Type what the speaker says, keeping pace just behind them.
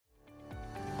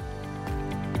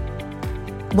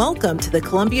Welcome to the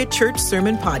Columbia Church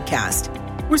Sermon Podcast.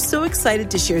 We're so excited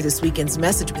to share this weekend's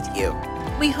message with you.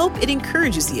 We hope it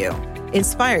encourages you,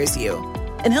 inspires you,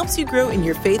 and helps you grow in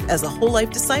your faith as a whole life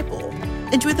disciple.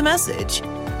 Enjoy the message.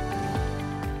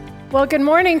 Well, good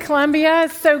morning, Columbia.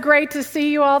 It's so great to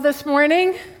see you all this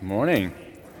morning. Good morning.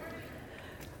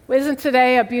 Isn't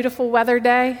today a beautiful weather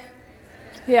day?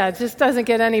 Yeah, it just doesn't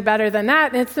get any better than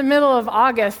that. And it's the middle of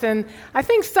August, and I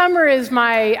think summer is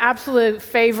my absolute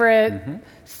favorite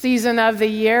season of the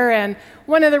year. And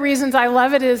one of the reasons I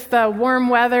love it is the warm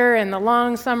weather and the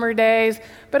long summer days,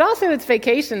 but also it's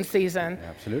vacation season.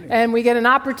 Absolutely. And we get an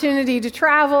opportunity to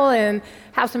travel and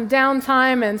have some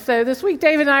downtime. And so this week,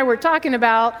 David and I were talking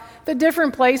about the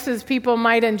different places people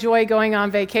might enjoy going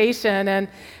on vacation. And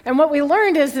what we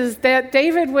learned is that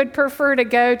David would prefer to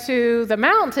go to the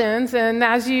mountains. And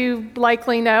as you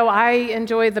likely know, I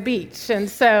enjoy the beach. And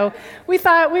so we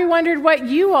wondered what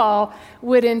you all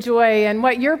would enjoy and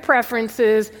what your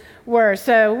preferences were.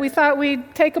 So we thought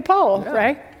we'd take a poll,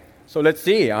 right? So let's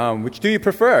see, which do you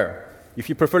prefer? If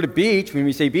you prefer the beach, when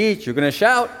we say beach, you're going to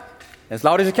shout as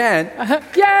loud as you can.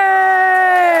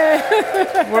 Yay!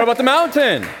 What about the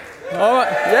mountain? Oh,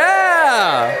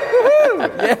 yeah! Woo-hoo!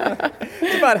 Yeah!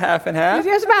 It's about half and half.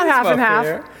 It's about half and half.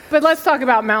 Fair. But let's talk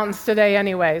about mountains today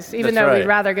anyways, even That's though right. we'd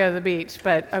rather go to the beach,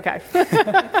 but okay.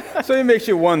 So it makes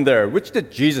you wonder, which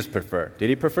did Jesus prefer? Did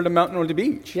he prefer the mountain or the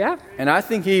beach? Yeah. And I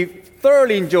think he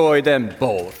thoroughly enjoyed them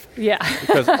both. Yeah.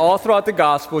 Because all throughout the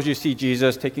Gospels, you see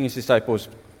Jesus taking his disciples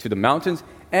to the mountains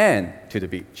and to the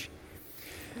beach.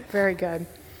 Very good.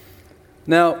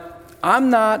 Now, I'm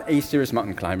not a serious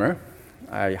mountain climber.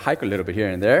 I hike a little bit here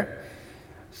and there.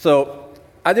 So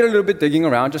I did a little bit digging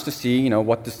around just to see,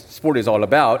 what this sport is all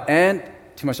about. And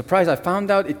to my surprise, I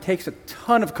found out it takes a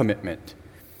ton of commitment.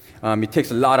 It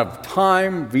takes a lot of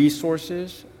time,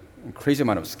 resources, and crazy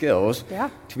amount of skills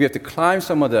to be able to climb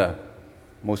some of the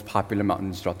most popular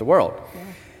mountains throughout the world. Yeah.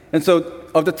 And so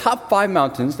of the top 5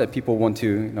 mountains that people want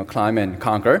to climb and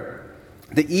conquer,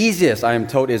 the easiest, I am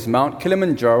told, is Mount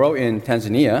Kilimanjaro in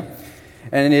Tanzania.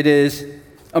 And it is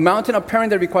a mountain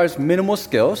apparently that requires minimal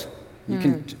skills. You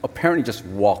can apparently just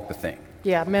walk the thing.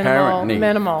 Yeah,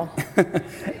 minimal.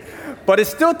 But it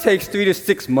still takes 3 to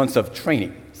 6 months of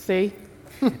training. See?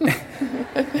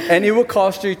 And it will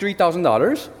cost you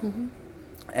 $3,000.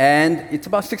 And it's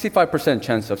about 65%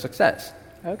 chance of success.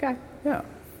 Okay. Yeah.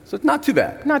 So it's not too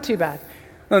bad. Not too bad.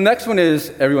 The next one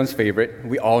is everyone's favorite.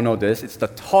 We all know this. It's the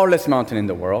tallest mountain in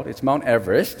the world. It's Mount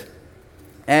Everest.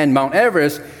 And Mount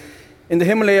Everest, in the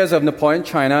Himalayas of Nepal and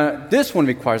China, this one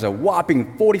requires a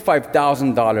whopping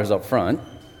 $45,000 up front.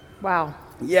 Wow.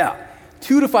 Yeah.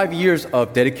 2 to 5 years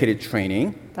of dedicated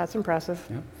training. That's impressive.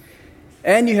 Yeah.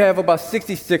 And you have about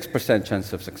 66%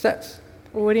 chance of success.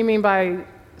 What do you mean by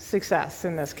success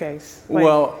in this case?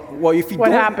 Well, if you what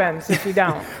don't... happens if you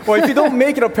don't? Well, if you don't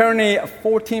make it, apparently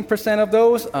 14% of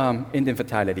those end in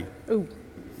fatality. Ooh.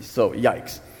 So,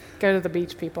 yikes. Go to the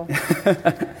beach, people.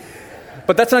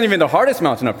 But that's not even the hardest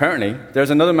mountain, apparently. There's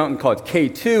another mountain called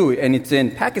K2, and it's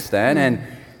in Pakistan, and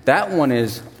that one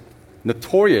is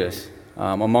notorious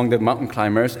among the mountain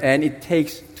climbers, and it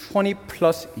takes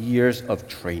 20-plus years of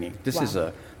training. This is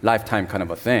a lifetime kind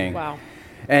of a thing. Wow.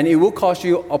 And it will cost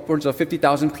you upwards of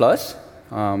 $50,000 plus,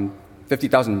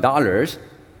 $50,000,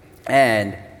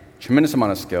 and tremendous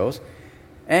amount of skills,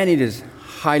 and it is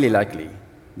highly likely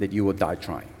that you will die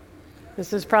trying.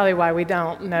 This is probably why we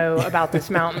don't know about this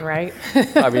mountain, right?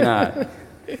 Probably not.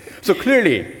 So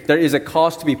clearly, there is a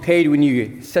cost to be paid when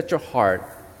you set your heart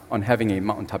on having a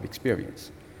mountaintop experience.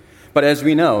 But as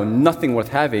we know, nothing worth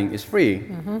having is free.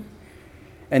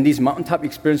 And these mountaintop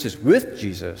experiences with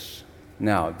Jesus,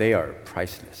 now, they are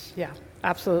priceless. Yeah,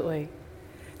 absolutely.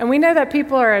 And we know that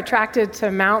people are attracted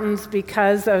to mountains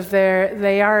because of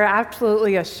they are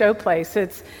absolutely a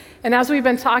showplace. And as we've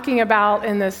been talking about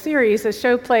in this series, a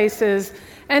showplace is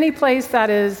any place that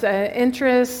is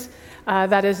interest,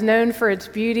 that is known for its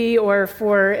beauty or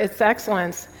for its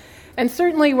excellence. And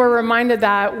certainly we're reminded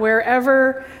that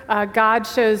wherever God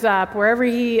shows up, wherever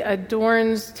he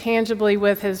adorns tangibly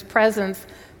with his presence,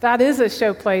 that is a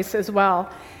showplace as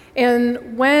well.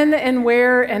 And when and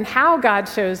where and how God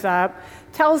shows up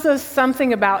tells us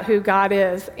something about who God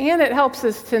is, and it helps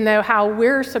us to know how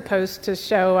we're supposed to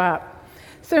show up.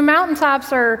 So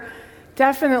mountaintops are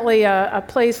definitely a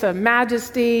place of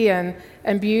majesty and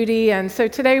beauty, and so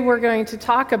today we're going to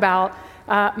talk about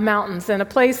mountains and a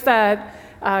place that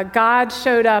God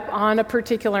showed up on a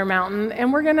particular mountain,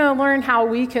 and we're going to learn how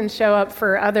we can show up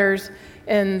for others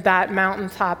in that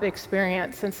mountaintop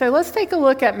experience. And so let's take a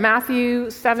look at Matthew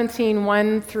 17,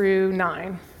 1 through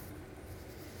 9.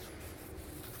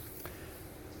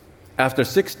 After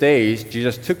 6 days,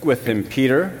 Jesus took with him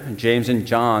Peter, James, and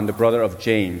John, the brother of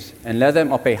James, and led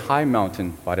them up a high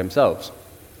mountain by themselves.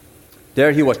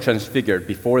 There he was transfigured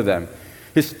before them.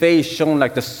 His face shone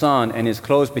like the sun, and his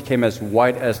clothes became as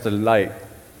white as the light.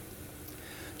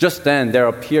 Just then there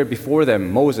appeared before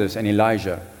them Moses and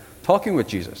Elijah, talking with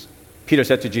Jesus. Peter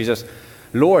said to Jesus,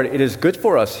 "Lord, it is good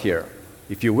for us here.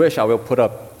 If you wish, I will put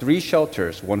up 3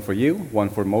 shelters, one for you, one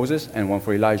for Moses, and one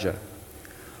for Elijah."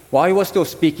 While he was still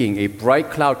speaking, a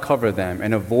bright cloud covered them,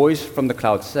 and a voice from the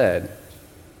cloud said,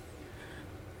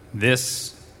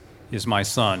 "This is my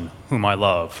Son, whom I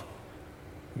love.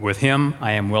 With him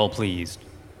I am well pleased.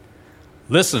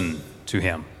 Listen to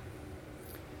him."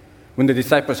 When the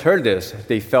disciples heard this,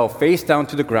 they fell face down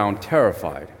to the ground,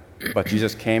 terrified. But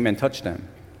Jesus came and touched them.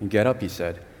 "Get up," he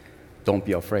said. "Don't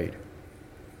be afraid."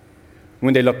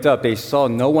 When they looked up, they saw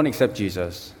no one except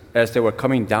Jesus. As they were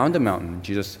coming down the mountain,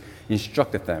 Jesus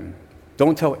instructed them,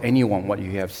 "Don't tell anyone what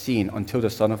you have seen until the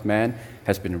Son of Man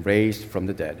has been raised from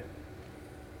the dead."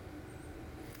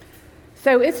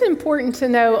 So it's important to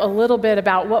know a little bit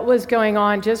about what was going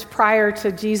on just prior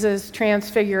to Jesus'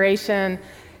 transfiguration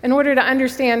in order to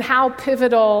understand how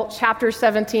pivotal chapter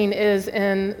 17 is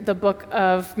in the book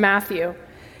of Matthew.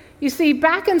 You see,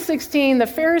 back in 16, the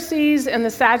Pharisees and the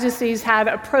Sadducees had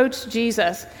approached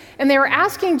Jesus, and they were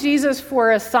asking Jesus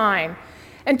for a sign.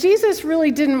 And Jesus really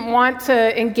didn't want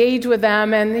to engage with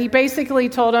them, and he basically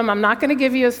told them, "I'm not going to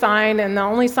give you a sign, and the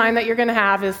only sign that you're going to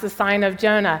have is the sign of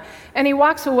Jonah." And he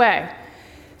walks away.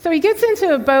 So he gets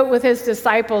into a boat with his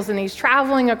disciples, and he's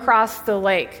traveling across the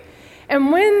lake.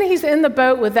 And when he's in the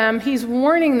boat with them, he's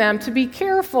warning them to be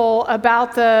careful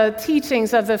about the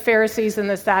teachings of the Pharisees and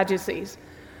the Sadducees.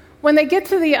 When they get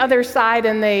to the other side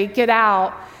and they get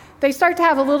out, they start to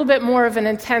have a little bit more of an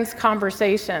intense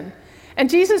conversation. And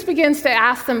Jesus begins to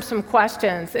ask them some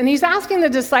questions. And he's asking the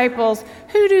disciples,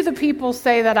 "Who do the people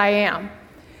say that I am?"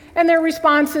 And their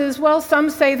response is, "Well, some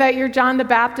say that you're John the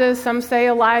Baptist, some say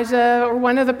Elijah or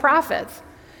one of the prophets."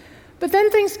 But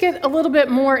then things get a little bit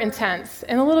more intense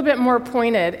and a little bit more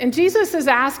pointed. And Jesus is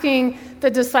asking the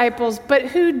disciples, "But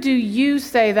who do you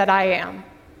say that I am?"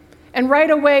 And right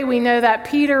away we know that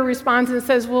Peter responds and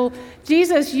says, "Well,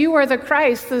 Jesus, you are the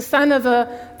Christ, the Son of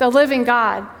the living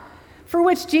God." For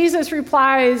which Jesus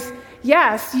replies,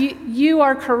 "Yes, you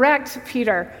are correct,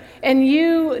 Peter. And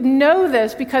you know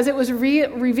this because it was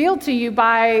revealed to you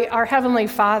by our Heavenly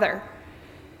Father."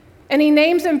 And he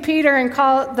names him Peter and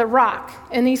calls it the rock.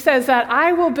 And he says that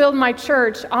 "I will build my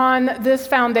church on this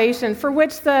foundation for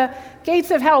which the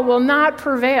gates of hell will not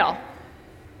prevail."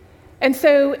 And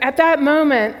so at that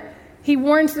moment, he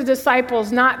warns the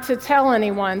disciples not to tell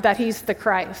anyone that he's the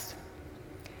Christ.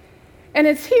 And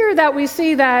it's here that we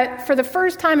see that for the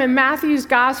first time in Matthew's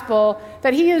gospel,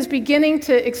 that he is beginning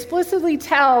to explicitly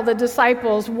tell the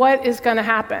disciples what is going to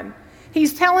happen.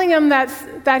 He's telling them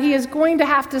that he is going to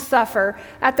have to suffer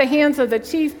at the hands of the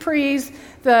chief priests,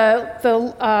 the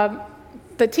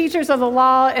teachers of the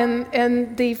law,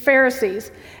 and the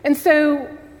Pharisees. And so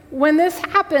when this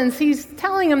happens, he's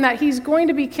telling them that he's going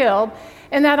to be killed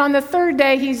and that on the 3rd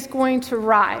day he's going to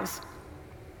rise.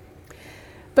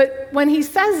 But when he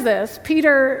says this,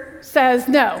 Peter says,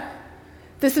 "No,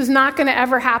 this is not going to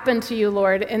ever happen to you,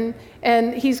 Lord,"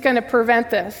 and he's going to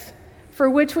prevent this, for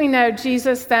which we know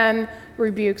Jesus then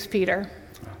rebukes Peter.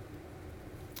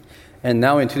 And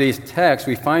now in today's text,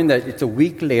 we find that it's a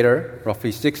week later,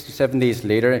 roughly 6 to 7 days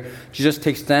later, Jesus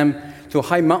takes them to a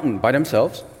high mountain by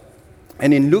themselves.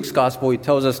 And in Luke's gospel, he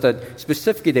tells us that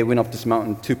specifically they went up this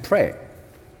mountain to pray,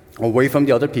 away from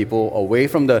the other people, away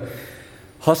from the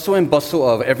hustle and bustle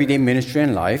of everyday ministry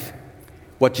and life.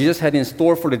 What Jesus had in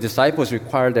store for the disciples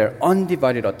required their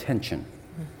undivided attention.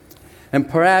 And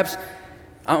perhaps,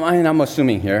 I'm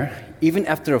assuming here, even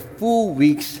after a full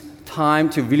week's time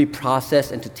to really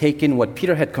process and to take in what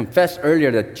Peter had confessed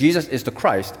earlier, that Jesus is the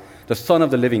Christ, the Son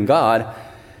of the living God,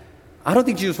 I don't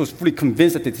think Jesus was fully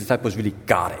convinced that the disciples really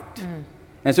got it.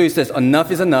 And so he says,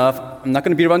 "Enough is enough. I'm not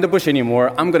going to beat around the bush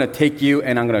anymore. I'm going to take you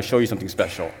and I'm going to show you something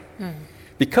special."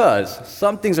 Because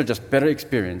some things are just better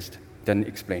experienced than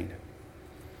explained.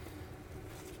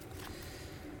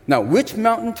 Now, which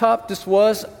mountaintop this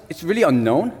was, it's really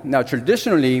unknown. Now,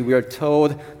 traditionally, we are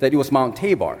told that it was Mount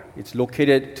Tabor. It's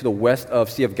located to the west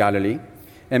of Sea of Galilee.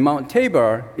 And Mount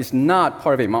Tabor is not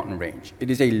part of a mountain range.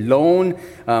 It is a lone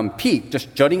peak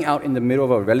just jutting out in the middle of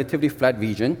a relatively flat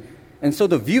region. And so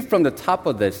the view from the top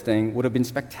of this thing would have been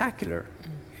spectacular.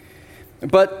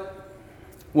 But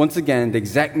once again, the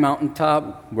exact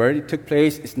mountaintop, where it took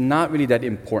place, is not really that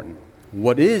important.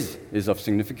 What is of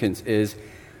significance is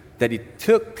that it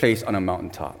took place on a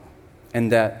mountaintop and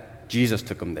that Jesus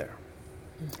took them there.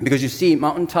 Because you see,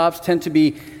 mountaintops tend to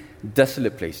be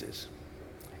desolate places.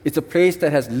 It's a place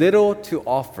that has little to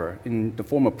offer in the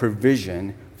form of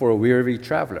provision for a weary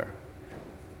traveler.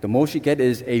 The most you get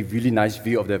is a really nice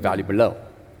view of the valley below.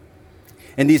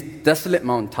 And these desolate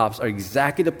mountaintops are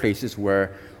exactly the places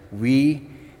where we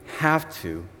have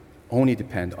to only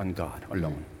depend on God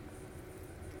alone.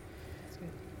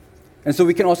 And so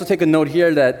we can also take a note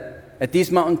here that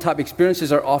these mountaintop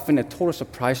experiences are often a total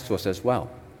surprise to us as well.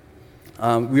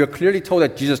 We are clearly told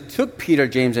that Jesus took Peter,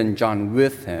 James, and John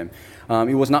with him.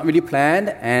 It was not really planned,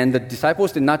 and the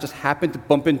disciples did not just happen to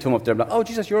bump into him up there, like, oh,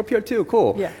 Jesus, you're up here too,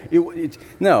 cool. Yeah.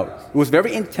 No, it was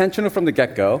very intentional from the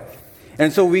get-go.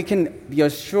 And so we can be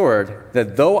assured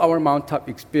that though our mountaintop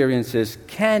experiences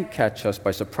can catch us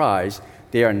by surprise,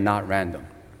 they are not random.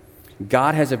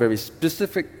 God has a very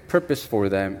specific purpose for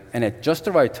them, and at just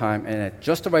the right time and at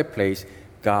just the right place,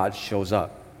 God shows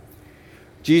up.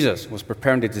 Jesus was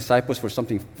preparing the disciples for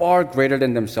something far greater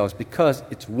than themselves, because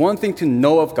it's one thing to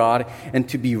know of God and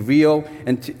to be real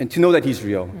and to know that He's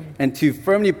real and to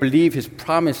firmly believe His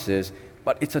promises,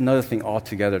 but it's another thing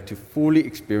altogether to fully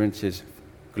experience His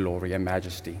glory and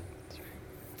majesty.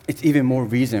 It's even more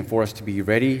reason for us to be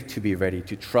ready,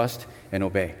 to trust and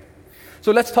obey.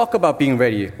 So let's talk about being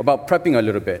ready, about prepping a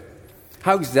little bit.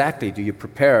 How exactly do you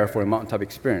prepare for a mountaintop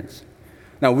experience?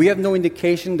 Now, we have no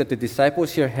indication that the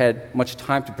disciples here had much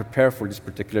time to prepare for this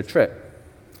particular trip.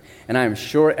 And I am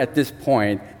sure at this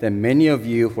point that many of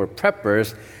you who are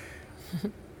preppers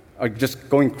are just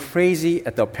going crazy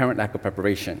at the apparent lack of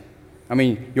preparation. I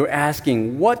mean, you're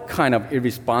asking what kind of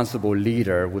irresponsible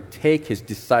leader would take his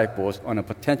disciples on a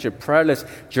potential perilous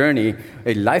journey,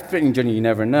 a life-threatening journey you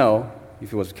never know,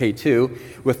 if it was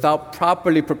K2, without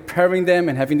properly preparing them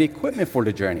and having the equipment for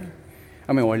the journey.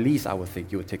 I mean, or at least I would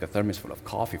think you would take a thermos full of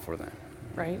coffee for them.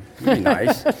 Right. Really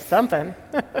nice. Something.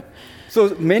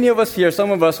 So many of us here,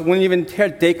 some of us, wouldn't even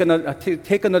take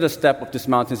another step up this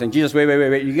mountain saying, Jesus,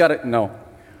 wait, you got to, no.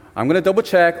 I'm going to double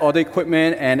check all the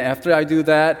equipment, and after I do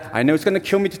that, I know it's going to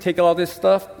kill me to take all this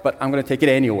stuff, but I'm going to take it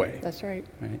anyway. That's right.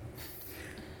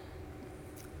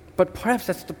 But perhaps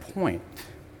that's the point.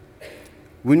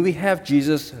 When we have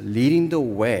Jesus leading the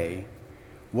way,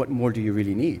 what more do you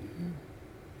really need?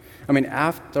 I mean,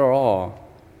 after all,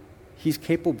 He's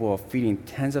capable of feeding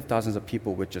tens of thousands of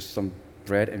people with just some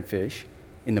bread and fish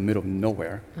in the middle of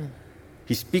nowhere.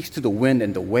 He speaks to the wind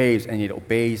and the waves, and it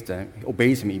obeys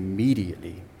Him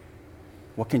immediately.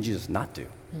 What can Jesus not do?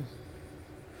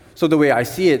 So the way I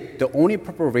see it, the only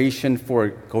preparation for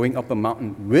going up a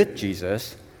mountain with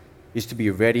Jesus is to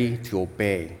be ready to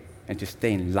obey and to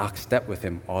stay in lockstep with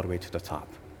Him all the way to the top.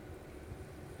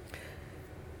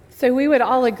 So we would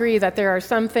all agree that there are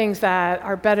some things that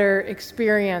are better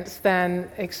experienced than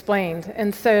explained.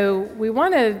 And so we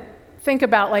want to think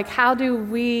about, like, how do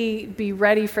we be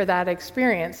ready for that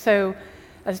experience? So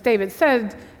as David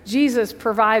said, Jesus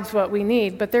provides what we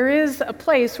need, but there is a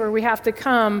place where we have to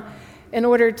come in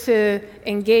order to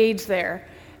engage there.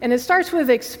 And it starts with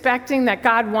expecting that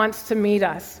God wants to meet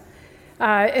us.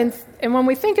 And when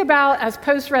we think about as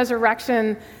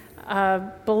post-resurrection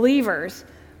believers,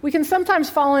 we can sometimes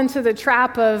fall into the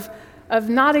trap of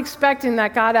not expecting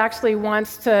that God actually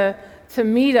wants to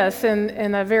meet us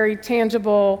in a very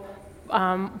tangible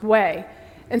way.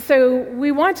 And so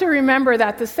we want to remember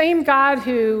that the same God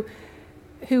who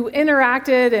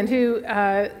interacted and who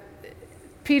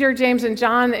Peter, James, and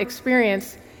John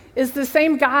experienced is the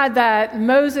same God that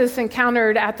Moses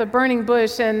encountered at the burning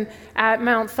bush and at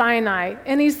Mount Sinai.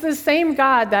 And He's the same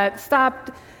God that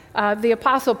stopped the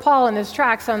Apostle Paul in his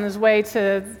tracks on his way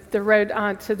to the road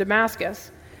to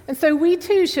Damascus. And so we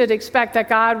too should expect that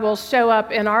God will show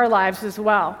up in our lives as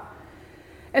well.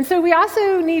 And so we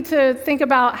also need to think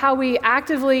about how we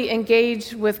actively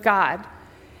engage with God.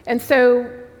 And so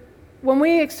when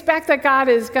we expect that God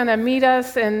is going to meet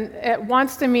us and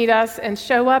wants to meet us and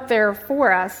show up there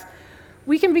for us,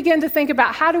 we can begin to think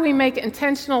about how do we make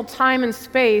intentional time and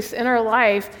space in our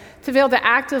life to be able to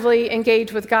actively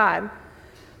engage with God.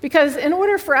 Because in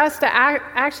order for us to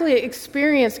actually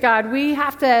experience God, we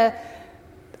have to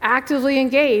actively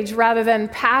engage rather than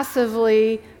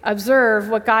passively observe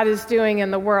what God is doing in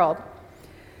the world.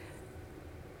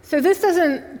 So this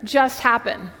doesn't just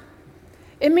happen.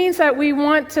 It means that we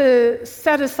want to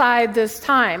set aside this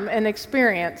time and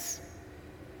experience,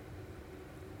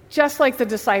 just like the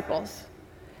disciples.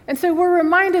 And so we're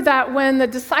reminded that when the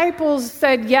disciples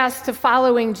said yes to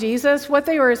following Jesus, what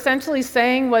they were essentially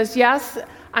saying was, yes,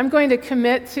 I'm going to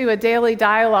commit to a daily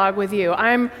dialogue with you.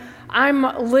 I'm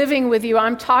living with you.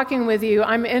 I'm talking with you.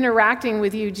 I'm interacting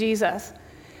with you, Jesus.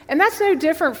 And that's no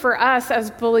different for us as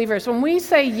believers. When we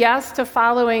say yes to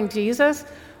following Jesus,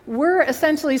 we're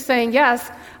essentially saying, yes,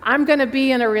 I'm going to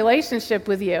be in a relationship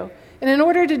with you. And in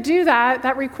order to do that,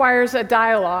 that requires a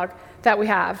dialogue that we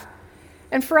have.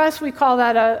 And for us, we call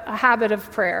that a habit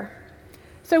of prayer.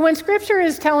 So when Scripture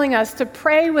is telling us to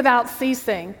pray without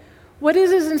ceasing, what it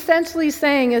is essentially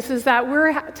saying is that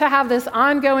we're to have this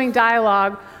ongoing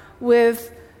dialogue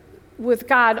with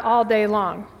God all day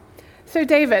long. So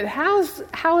David, how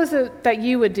is it that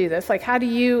you would do this? Like, how do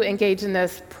you engage in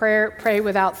this pray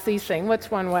without ceasing? What's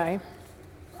one way?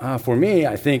 For me,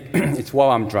 I think it's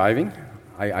while I'm driving.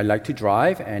 I like to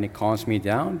drive, and it calms me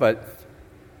down, but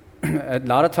a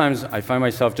lot of times I find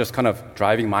myself just kind of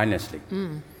driving mindlessly.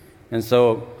 And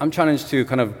so I'm challenged to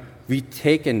kind of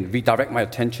retake and redirect my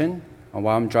attention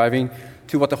while I'm driving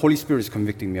to what the Holy Spirit is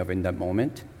convicting me of in that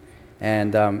moment.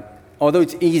 And although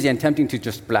it's easy and tempting to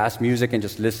just blast music and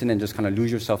just listen and just kind of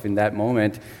lose yourself in that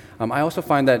moment, I also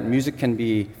find that music can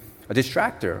be a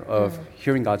distractor of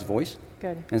hearing God's voice.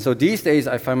 Good. And so these days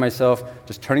I find myself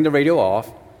just turning the radio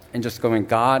off and just going,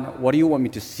 God, what do you want me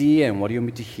to see and what do you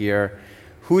want me to hear?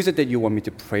 Who is it that you want me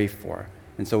to pray for?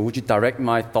 And so would you direct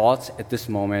my thoughts at this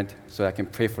moment so I can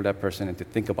pray for that person and to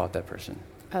think about that person?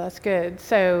 Oh, that's good.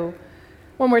 So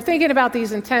when we're thinking about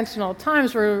these intentional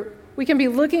times, we can be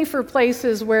looking for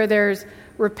places where there's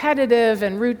repetitive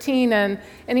and routine and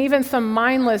even some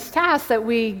mindless tasks that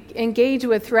we engage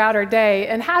with throughout our day.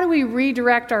 And how do we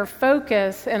redirect our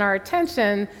focus and our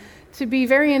attention to be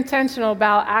very intentional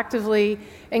about actively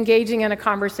engaging in a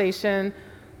conversation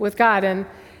with God?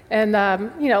 And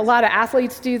a lot of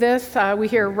athletes do this. We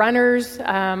hear runners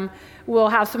will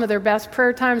have some of their best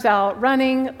prayer times out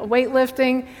running,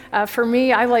 weightlifting. For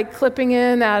me, I like clipping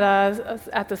in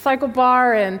at the cycle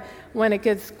bar, and when it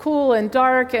gets cool and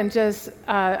dark, and just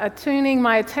attuning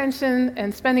my attention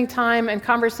and spending time in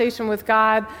conversation with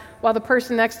God while the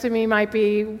person next to me might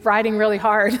be riding really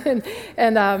hard.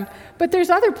 But there's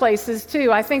other places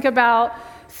too. I think about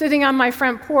sitting on my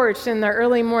front porch in the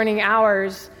early morning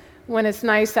hours when it's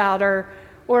nice out,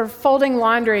 or folding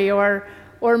laundry, or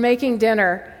making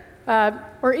dinner,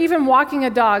 or even walking a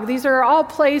dog. These are all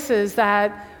places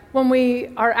that when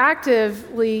we are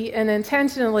actively and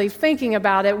intentionally thinking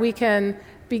about it, we can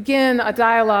begin a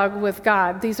dialogue with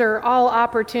God. These are all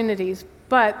opportunities,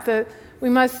 but we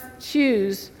must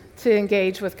choose to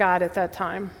engage with God at that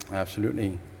time.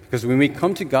 Absolutely. Because when we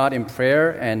come to God in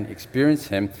prayer and experience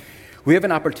Him, we have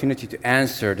an opportunity to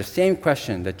answer the same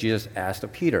question that Jesus asked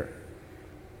of Peter.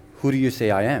 Who do you say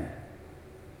I am?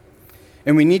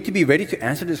 And we need to be ready to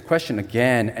answer this question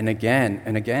again and again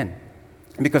and again.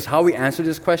 Because how we answer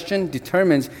this question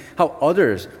determines how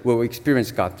others will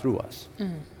experience God through us.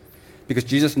 Because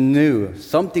Jesus knew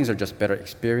some things are just better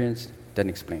experienced than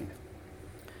explained.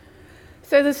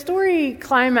 So the story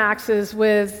climaxes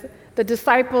with the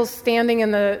disciples standing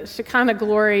in the Shekinah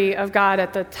glory of God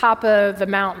at the top of the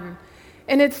mountain.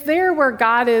 And it's there where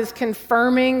God is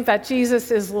confirming that Jesus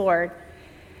is Lord.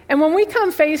 And when we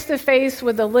come face to face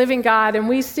with the living God and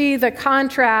we see the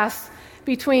contrast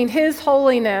between His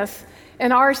holiness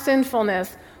and our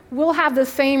sinfulness, we'll have the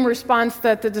same response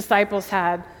that the disciples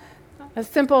had, a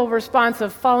simple response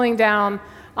of falling down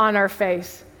on our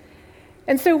face.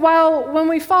 And so when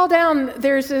we fall down,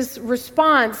 there's this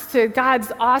response to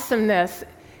God's awesomeness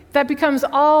that becomes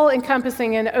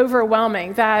all-encompassing and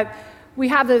overwhelming, that we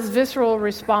have this visceral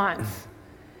response.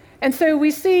 And so we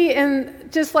see,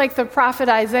 just like the prophet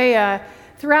Isaiah,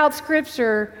 throughout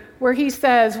Scripture, where he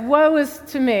says, "Woe is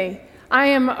to me, I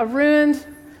am ruined,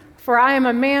 for I am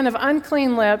a man of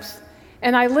unclean lips,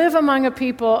 and I live among a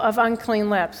people of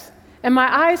unclean lips. And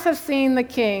my eyes have seen the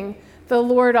King, the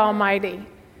Lord Almighty."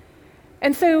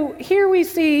 And so here we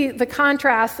see the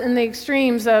contrast and the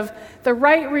extremes of the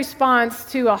right response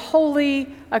to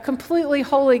a completely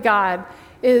holy God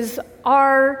is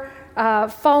our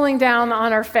falling down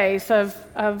on our face of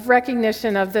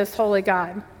recognition of this holy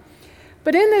God.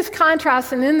 But in this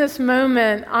contrast and in this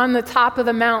moment on the top of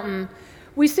the mountain,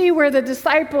 we see where the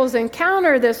disciples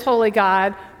encounter this holy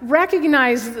God,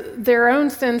 recognize their own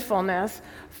sinfulness,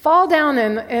 fall down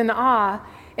in awe.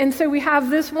 And so we have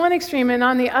this one extreme, and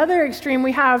on the other extreme,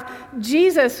 we have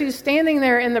Jesus who's standing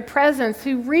there in the presence,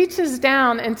 who reaches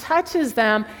down and touches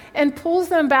them and pulls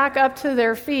them back up to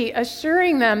their feet,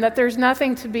 assuring them that there's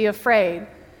nothing to be afraid,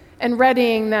 and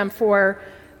readying them for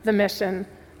the mission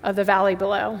of the valley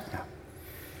below.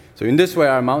 So in this way,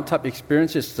 our mountaintop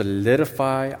experiences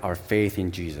solidify our faith in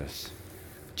Jesus.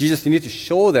 Jesus needed to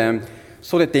show them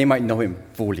so that they might know Him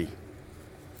fully.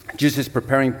 Jesus is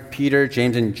preparing Peter,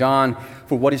 James, and John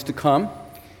for what is to come,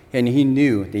 and He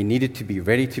knew they needed to be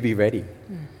ready to be ready.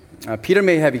 Peter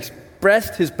may have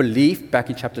expressed his belief back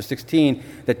in chapter 16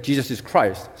 that Jesus is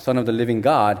Christ, Son of the living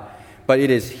God, but it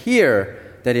is here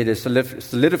that it is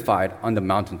solidified on the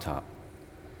mountaintop.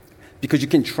 Because you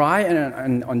can try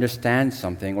and understand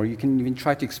something, or you can even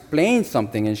try to explain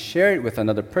something and share it with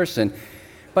another person,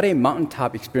 but a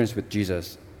mountaintop experience with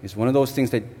Jesus is one of those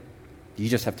things that you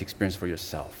just have to experience for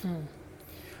yourself.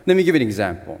 Let me give you an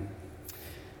example.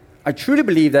 I truly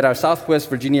believe that our Southwest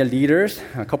Virginia leaders,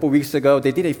 a couple weeks ago,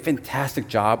 they did a fantastic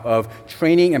job of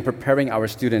training and preparing our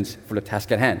students for the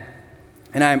task at hand.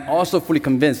 And I am also fully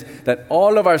convinced that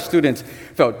all of our students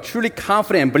felt truly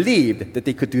confident and believed that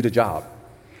they could do the job.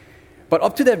 But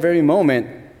up to that very moment,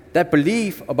 that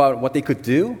belief about what they could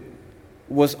do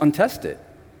was untested.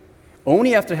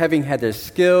 Only after having had their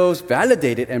skills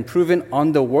validated and proven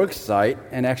on the work site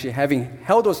and actually having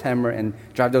held those hammer and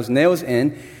drive those nails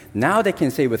in, now they can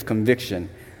say with conviction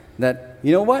that,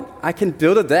 you know what, I can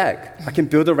build a deck, I can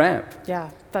build a ramp. Yeah,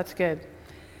 that's good.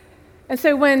 And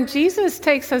so when Jesus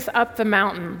takes us up the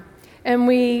mountain and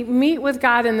we meet with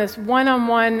God in this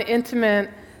one-on-one intimate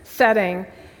setting,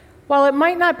 while it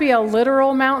might not be a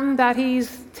literal mountain that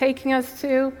he's taking us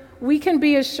to, we can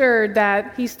be assured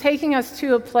that he's taking us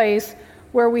to a place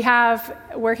where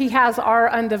he has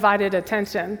our undivided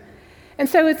attention. And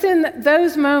so it's in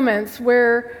those moments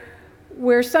where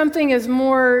something is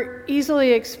more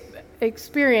easily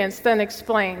experienced than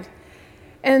explained.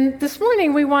 And this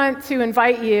morning we want to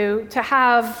invite you to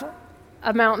have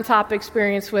a mountaintop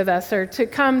experience with us, or to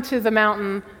come to the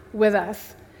mountain with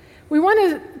us. We want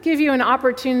to give you an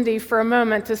opportunity for a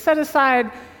moment to set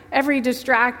aside every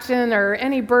distraction or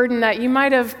any burden that you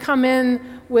might have come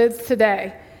in with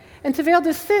today, and to be able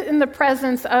to sit in the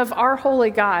presence of our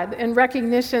holy God in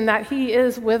recognition that he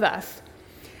is with us.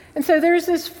 And so there's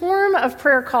this form of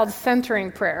prayer called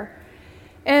centering prayer.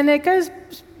 And it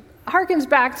harkens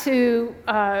back to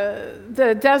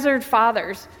the Desert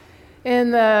Fathers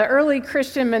in the early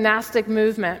Christian monastic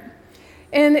movement.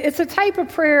 And it's a type of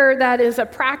prayer that is a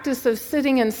practice of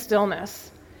sitting in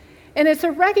stillness. And it's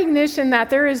a recognition that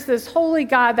there is this holy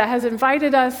God that has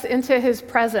invited us into his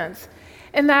presence,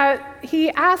 and that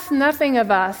he asks nothing of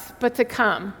us but to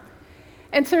come.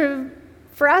 And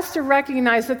for us to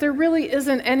recognize that there really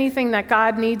isn't anything that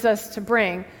God needs us to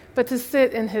bring, but to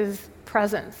sit in his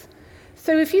presence.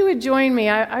 So if you would join me,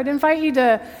 I'd invite you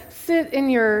to sit in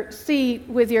your seat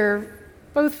with your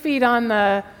both feet on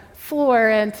the floor,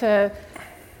 and to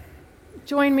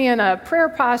join me in a prayer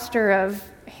posture of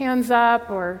hands up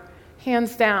or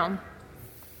hands down.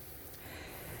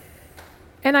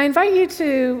 And I invite you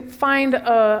to find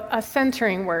a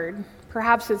centering word.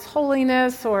 Perhaps it's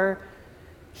holiness, or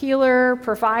healer,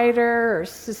 provider, or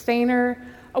sustainer.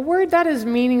 A word that is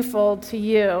meaningful to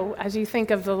you as you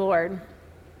think of the Lord.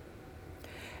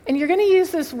 And you're going to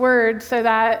use this word so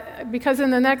that, because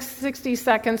in the next 60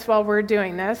 seconds while we're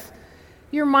doing this,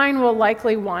 your mind will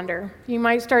likely wander. You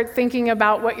might start thinking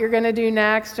about what you're going to do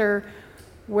next, or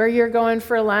where you're going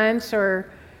for lunch, or,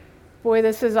 boy,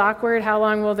 this is awkward, how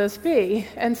long will this be?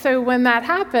 And so when that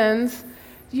happens,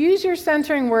 use your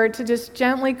centering word to just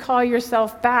gently call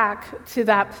yourself back to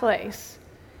that place,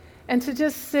 and to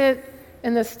just sit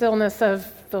in the stillness of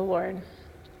the Lord.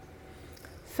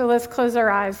 So let's close our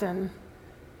eyes and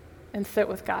sit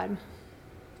with God.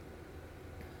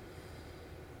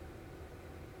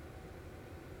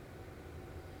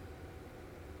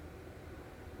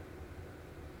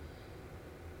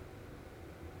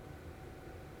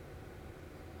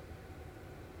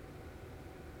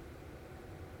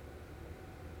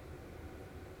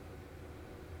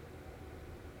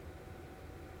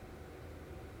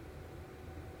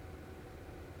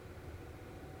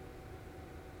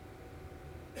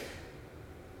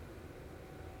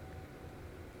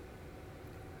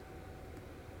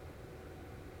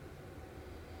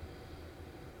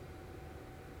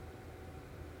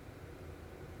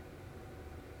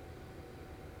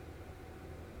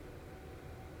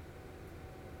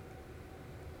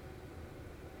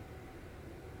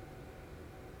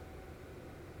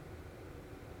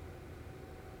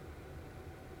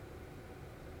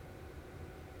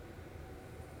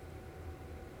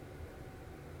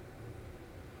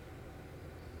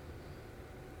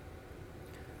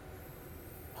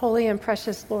 Holy and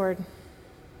precious Lord,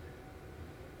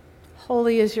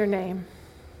 holy is your name.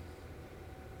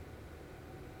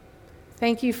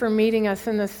 Thank you for meeting us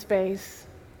in this space.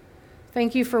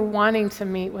 Thank you for wanting to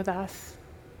meet with us.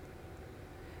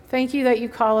 Thank you that you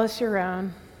call us your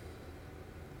own.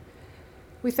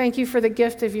 We thank you for the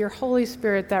gift of your Holy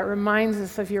Spirit that reminds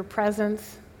us of your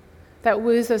presence, that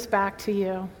woos us back to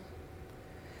you.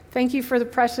 Thank you for the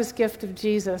precious gift of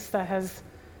Jesus that has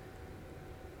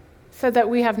said that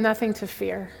we have nothing to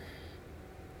fear.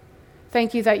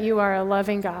 Thank you that you are a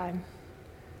loving God.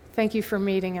 Thank you for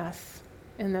meeting us.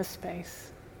 in this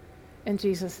space. In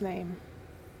Jesus' name,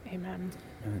 amen.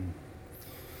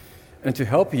 And to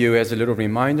help you, as a little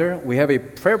reminder, we have a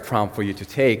prayer prompt for you to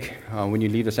take when you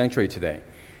leave the sanctuary today.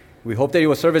 We hope that it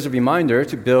will serve as a reminder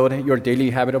to build your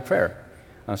daily habit of prayer.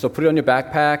 So put it on your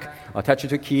backpack, attach it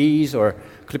to keys, or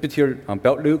clip it to your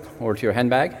belt loop or to your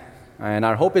handbag. And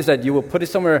our hope is that you will put it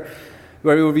somewhere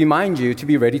where it will remind you to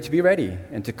be ready,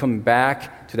 and to come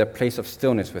back to that place of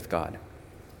stillness with God.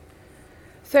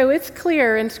 So it's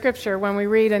clear in Scripture when we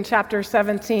read in chapter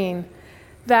 17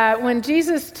 that when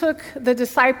Jesus took the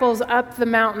disciples up the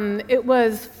mountain, it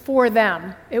was for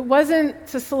them. It wasn't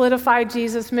to solidify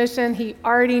Jesus' mission. He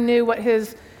already knew what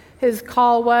his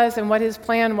call was and what his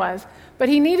plan was. But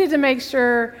he needed to make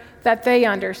sure that they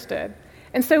understood.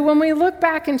 And so when we look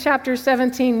back in chapter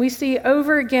 17, we see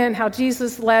over again how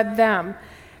Jesus led them,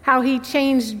 how he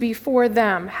changed before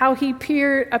them, how he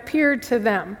appeared to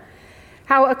them,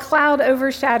 how a cloud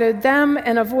overshadowed them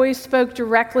and a voice spoke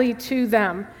directly to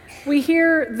them. We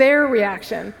hear their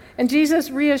reaction, and Jesus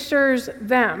reassures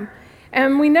them.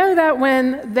 And we know that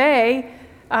when they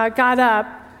got up,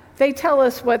 they tell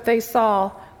us what they saw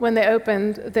when they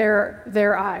opened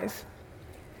their eyes.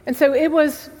 And so it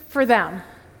was for them,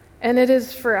 and it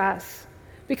is for us.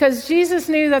 Because Jesus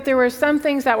knew that there were some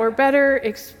things that were better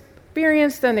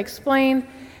experienced than explained,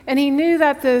 and he knew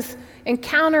that this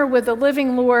encounter with the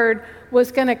living Lord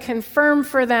was going to confirm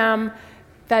for them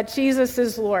that Jesus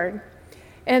is Lord.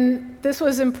 And this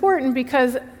was important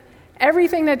because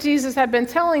everything that Jesus had been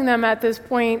telling them at this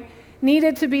point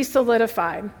needed to be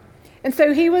solidified. And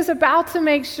so he was about to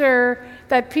make sure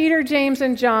that Peter, James,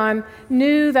 and John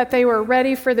knew that they were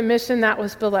ready for the mission that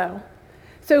was below.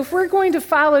 So if we're going to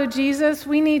follow Jesus,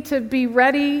 we need to be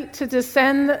ready to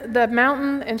descend the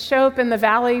mountain and show up in the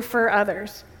valley for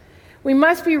others. We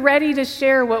must be ready to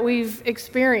share what we've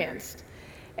experienced,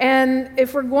 and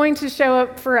if we're going to show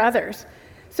up for others.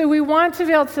 So we want to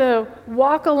be able to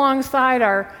walk alongside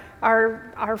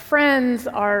our friends,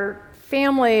 our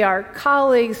family, our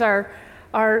colleagues,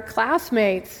 our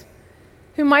classmates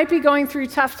who might be going through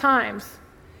tough times,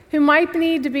 who might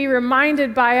need to be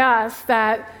reminded by us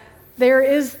that there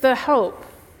is the hope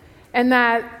and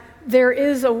that there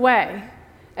is a way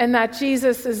and that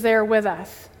Jesus is there with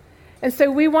us. And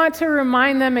so we want to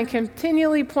remind them and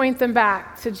continually point them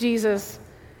back to Jesus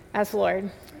as Lord.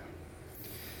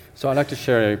 So I'd like to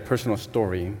share a personal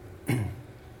story.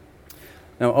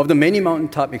 Now, of the many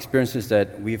mountaintop experiences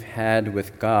that we've had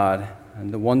with God,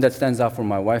 and the one that stands out for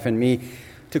my wife and me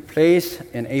took place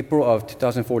in April of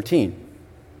 2014.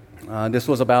 This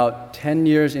was about 10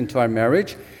 years into our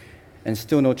marriage and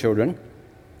still no children.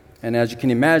 And as you can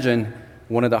imagine,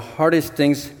 one of the hardest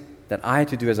things that I had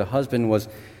to do as a husband was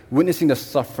witnessing the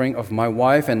suffering of my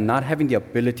wife and not having the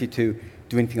ability to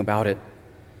do anything about it.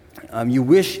 You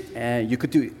wish you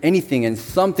could do anything and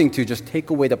something to just take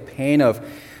away the pain of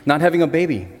not having a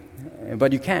baby,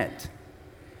 but you can't.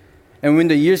 And when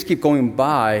the years keep going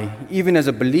by, even as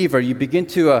a believer, you begin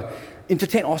to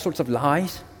entertain all sorts of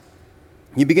lies.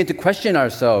 You begin to question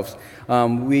ourselves.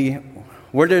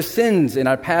 Were there sins in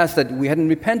our past that we hadn't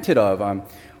repented of?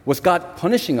 Was God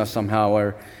punishing us somehow?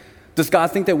 Or does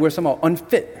God think that we're somehow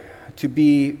unfit to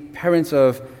be parents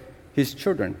of his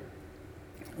children?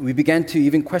 We began to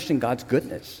even question God's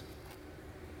goodness.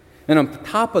 And on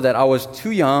top of that, I was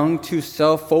too young, too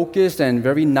self-focused, and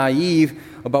very naive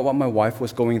about what my wife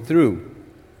was going through.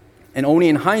 And only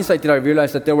in hindsight did I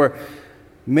realize that there were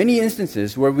many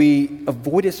instances where we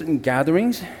avoided certain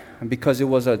gatherings because it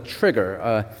was a trigger,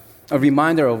 a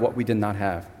reminder of what we did not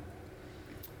have.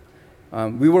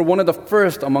 We were one of the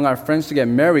first among our friends to get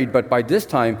married, but by this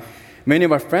time, many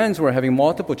of our friends were having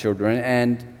multiple children,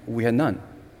 and we had none.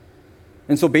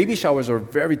 And so baby showers were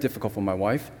very difficult for my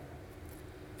wife.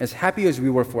 As happy as we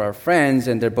were for our friends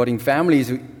and their budding families,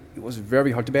 it was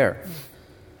very hard to bear.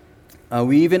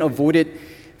 We even avoided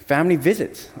family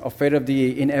visits, afraid of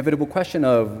the inevitable question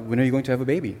of, when are you going to have a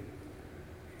baby?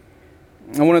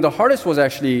 And one of the hardest was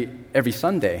actually every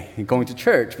Sunday, going to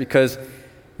church, because,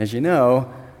 as you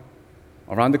know,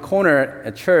 around the corner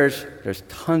at church, there's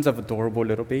tons of adorable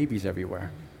little babies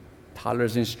everywhere,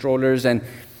 toddlers in strollers, and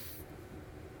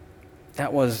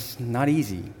that was not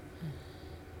easy.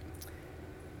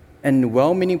 And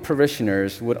well-meaning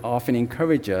parishioners would often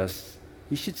encourage us,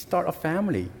 you should start a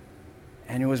family.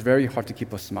 And it was very hard to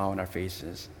keep a smile on our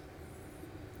faces.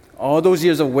 All those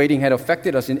years of waiting had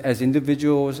affected us as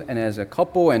individuals and as a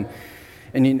couple and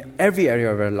in every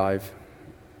area of our life.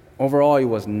 Overall, it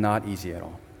was not easy at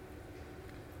all.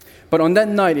 But on that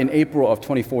night in April of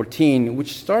 2014,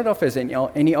 which started off as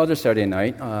any other Saturday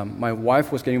night, my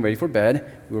wife was getting ready for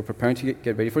bed. We were preparing to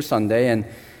get ready for Sunday, and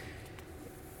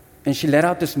And she let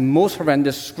out this most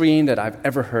horrendous scream that I've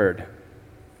ever heard.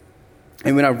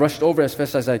 And when I rushed over as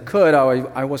fast as I could,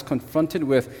 I was confronted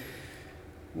with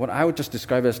what I would just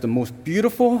describe as the most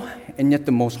beautiful and yet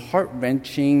the most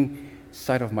heart-wrenching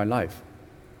sight of my life.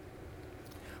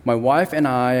 My wife and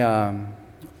I,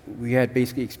 we had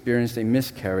basically experienced a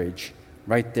miscarriage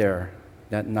right there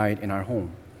that night in our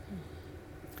home.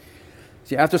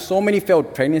 See, after so many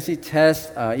failed pregnancy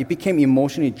tests, it became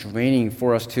emotionally draining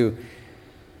for us to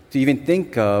even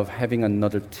think of having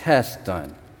another test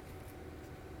done.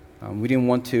 We didn't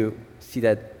want to see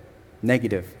that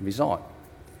negative result.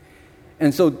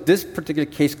 And so this particular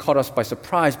case caught us by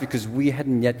surprise because we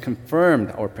hadn't yet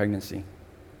confirmed our pregnancy.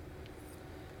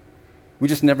 We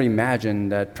just never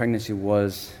imagined that pregnancy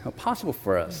was possible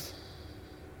for us.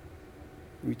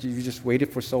 We just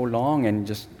waited for so long and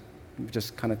we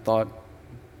just kind of thought,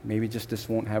 maybe just this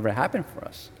won't ever happen for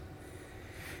us.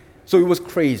 So it was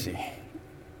crazy.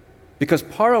 Because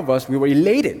part of us, we were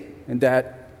elated in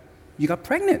that you got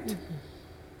pregnant. Mm-hmm.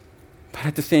 But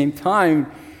at the same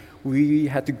time, we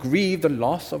had to grieve the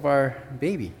loss of our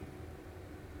baby.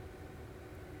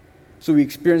 So we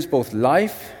experienced both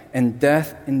life and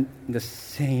death in the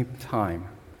same time.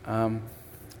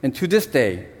 And to this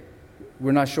day,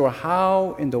 we're not sure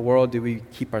how in the world do we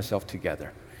keep ourselves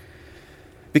together.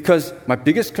 Because my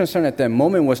biggest concern at that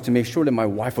moment was to make sure that my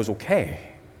wife was okay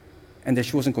and that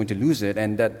she wasn't going to lose it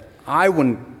and that I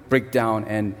wouldn't break down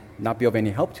and not be of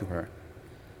any help to her.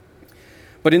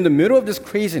 But in the middle of this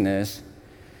craziness,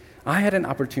 I had an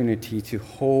opportunity to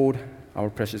hold our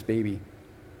precious baby.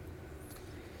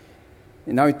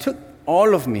 And now it took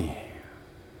all of me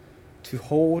to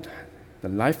hold the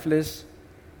lifeless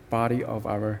body of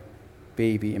our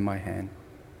baby in my hand.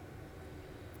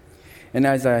 And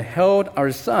as I held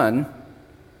our son,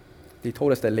 they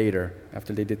told us that later,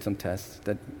 after they did some tests,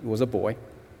 that it was a boy.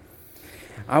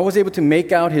 I was able to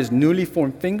make out his newly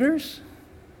formed fingers,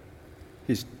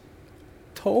 his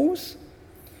toes.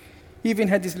 He even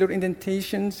had these little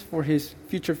indentations for his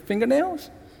future fingernails.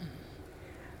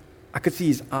 I could see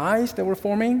his eyes that were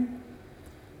forming,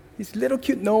 his little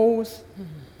cute nose,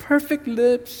 perfect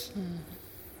lips,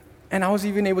 and I was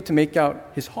even able to make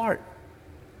out his heart.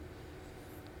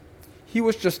 He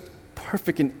was just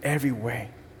perfect in every way.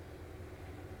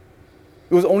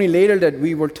 It was only later that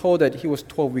we were told that he was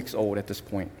 12 weeks old at this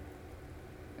point.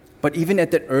 But even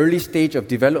at that early stage of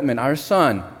development, our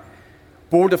son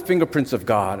bore the fingerprints of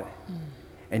God,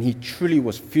 and he truly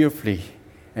was fearfully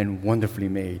and wonderfully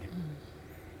made.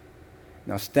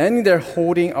 Now, standing there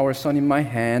holding our son in my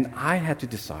hand, I had to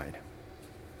decide,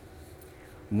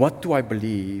 what do I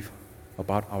believe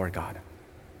about our God?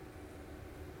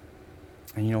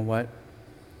 And you know what?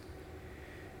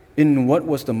 In what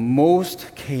was the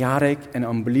most chaotic and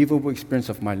unbelievable experience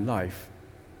of my life,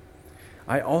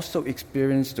 I also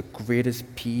experienced the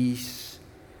greatest peace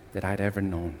that I'd ever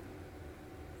known.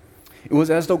 It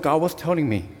was as though God was telling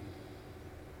me,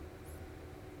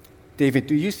 David,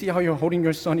 do you see how you're holding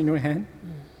your son in your hand?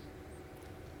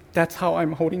 That's how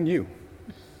I'm holding you.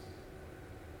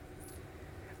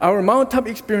 Our mountaintop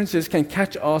experiences can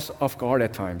catch us off guard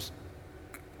at times.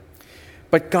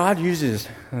 But God uses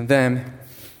them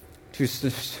to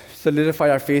solidify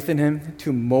our faith in Him,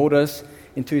 to mold us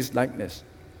into His likeness,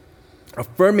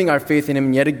 affirming our faith in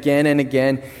Him yet again and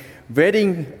again,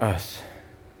 readying us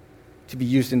to be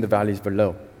used in the valleys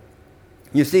below.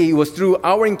 You see, it was through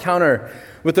our encounter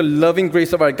with the loving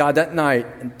grace of our God that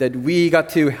night that we got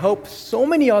to help so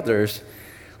many others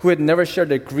who had never shared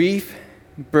their grief,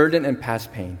 burden, and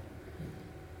past pain.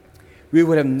 We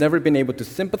would have never been able to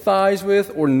sympathize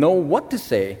with or know what to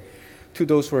say to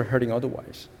those who are hurting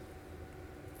otherwise.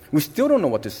 We still don't know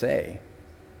what to say,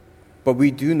 but we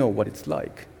do know what it's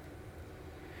like.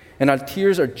 And our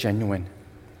tears are genuine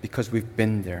because we've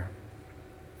been there.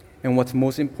 And what's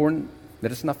most important,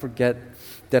 let us not forget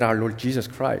that our Lord Jesus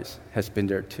Christ has been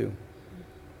there too.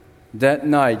 That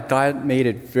night, God made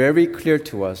it very clear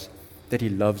to us that He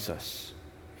loves us,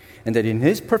 and that in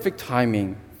His perfect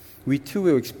timing, we too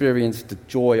will experience the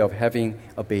joy of having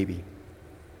a baby.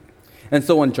 And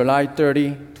so on July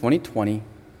 30, 2020,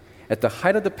 at the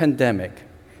height of the pandemic,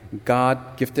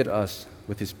 God gifted us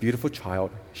with His beautiful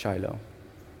child, Shiloh.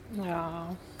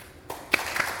 Wow.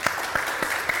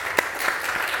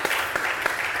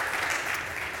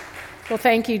 Well,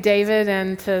 thank you, David,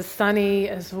 and to Sunny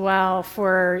as well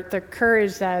for the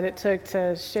courage that it took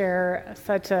to share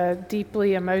such a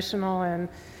deeply emotional and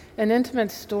an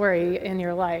intimate story in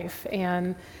your life.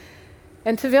 And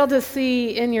to be able to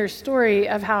see in your story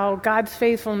of how God's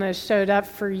faithfulness showed up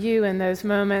for you in those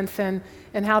moments and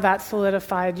how that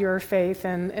solidified your faith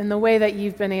and the way that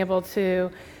you've been able to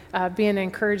be an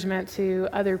encouragement to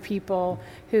other people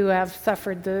who have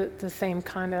suffered the same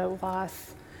kind of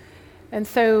loss. And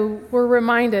so we're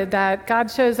reminded that God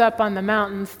shows up on the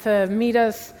mountains to meet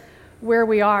us where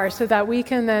we are so that we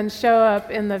can then show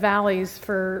up in the valleys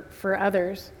for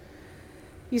others.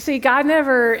 You see, God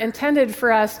never intended for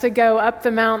us to go up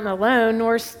the mountain alone,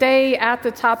 nor stay at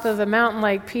the top of the mountain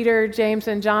like Peter, James,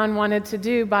 and John wanted to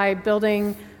do by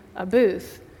building a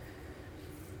booth.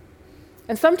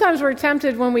 And sometimes we're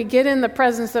tempted when we get in the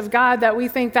presence of God that we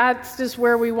think that's just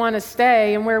where we want to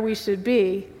stay and where we should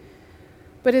be.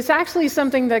 But it's actually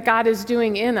something that God is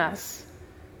doing in us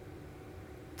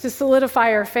to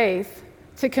solidify our faith,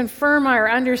 to confirm our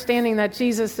understanding that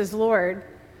Jesus is Lord,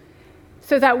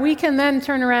 so that we can then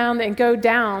turn around and go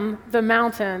down the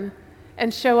mountain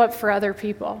and show up for other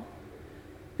people.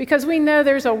 Because we know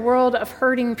there's a world of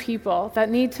hurting people that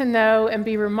need to know and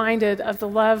be reminded of the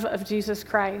love of Jesus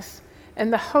Christ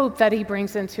and the hope that he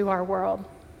brings into our world.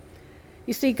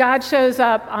 You see, God shows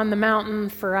up on the mountain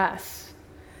for us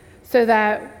so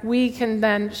that we can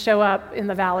then show up in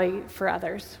the valley for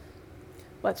others.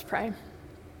 Let's pray.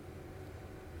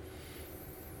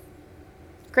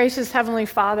 Gracious Heavenly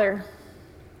Father,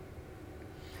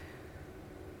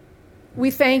 we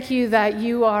thank you that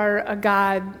you are a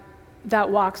God that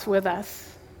walks with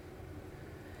us,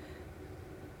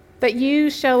 that you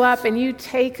show up and you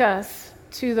take us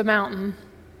to the mountain.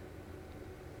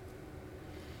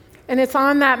 And it's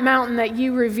on that mountain that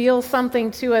you reveal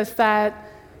something to us that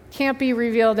can't be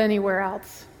revealed anywhere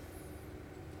else.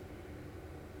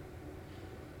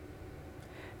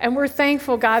 And we're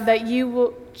thankful, God, that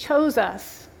you chose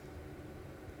us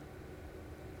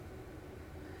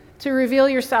to reveal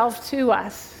yourself to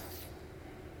us.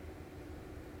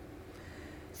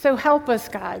 So help us,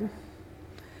 God,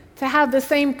 to have the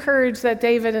same courage that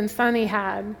David and Sonny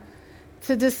had,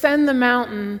 to descend the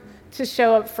mountain to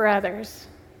show up for others.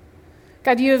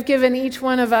 God, you have given each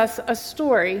one of us a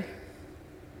story,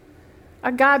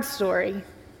 a God story.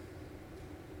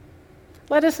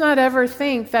 Let us not ever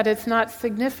think that it's not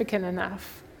significant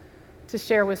enough to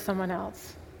share with someone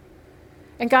else.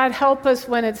 And God, help us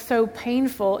when it's so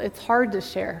painful, it's hard to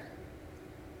share.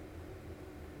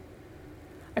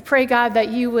 I pray, God, that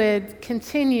you would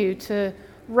continue to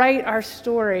write our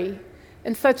story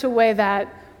in such a way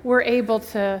that we're able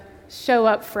to show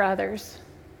up for others.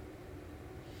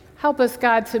 Help us,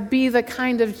 God, to be the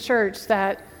kind of church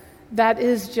that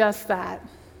is just that.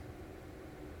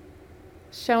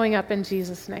 Showing up in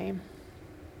Jesus' name.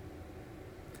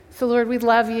 So, Lord, we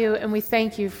love you and we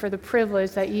thank you for the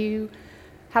privilege that you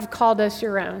have called us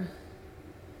your own.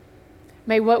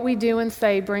 May what we do and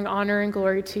say bring honor and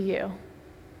glory to you.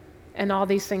 And all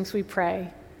these things we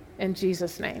pray in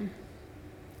Jesus' name.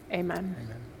 Amen.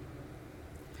 Amen.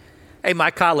 Hey,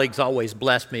 my colleagues always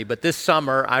bless me, but this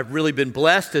summer I've really been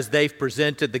blessed as they've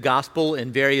presented the gospel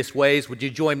in various ways. Would you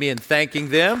join me in thanking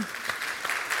them?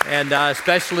 And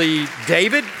especially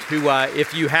David, who,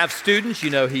 if you have students, you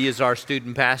know he is our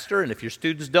student pastor. And if your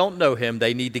students don't know him,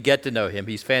 they need to get to know him.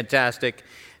 He's fantastic.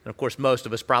 And, of course, most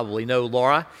of us probably know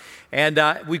Laura. And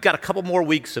we've got a couple more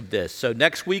weeks of this. So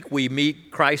next week we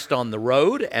meet Christ on the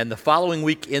Road, and the following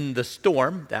week In the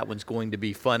Storm. That one's going to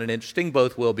be fun and interesting.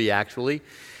 Both will be, actually.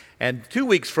 And 2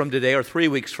 weeks from today, or 3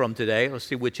 weeks from today, let's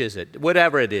see which is it,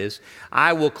 whatever it is,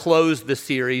 I will close the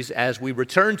series as we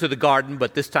return to the garden,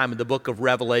 but this time in the book of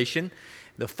Revelation.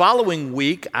 The following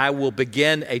week, I will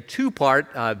begin a two-part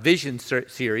vision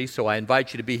series, so I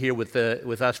invite you to be here with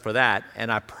us for that.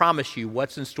 And I promise you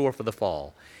what's in store for the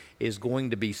fall is going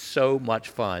to be so much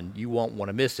fun. You won't want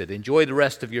to miss it. Enjoy the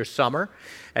rest of your summer.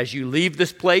 As you leave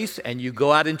this place and you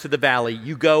go out into the valley,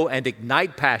 you go and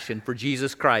ignite passion for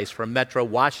Jesus Christ from Metro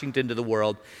Washington to the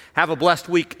world. Have a blessed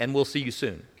week, and we'll see you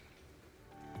soon.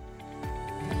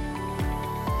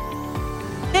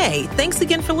 Hey, thanks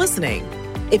again for listening.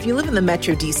 If you live in the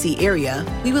Metro DC area,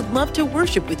 we would love to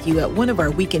worship with you at one of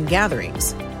our weekend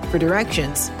gatherings. For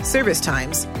directions, service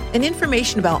times, and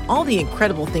information about all the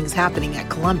incredible things happening at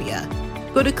Columbia,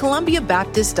 go to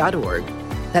columbiabaptist.org.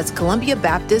 That's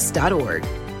columbiabaptist.org.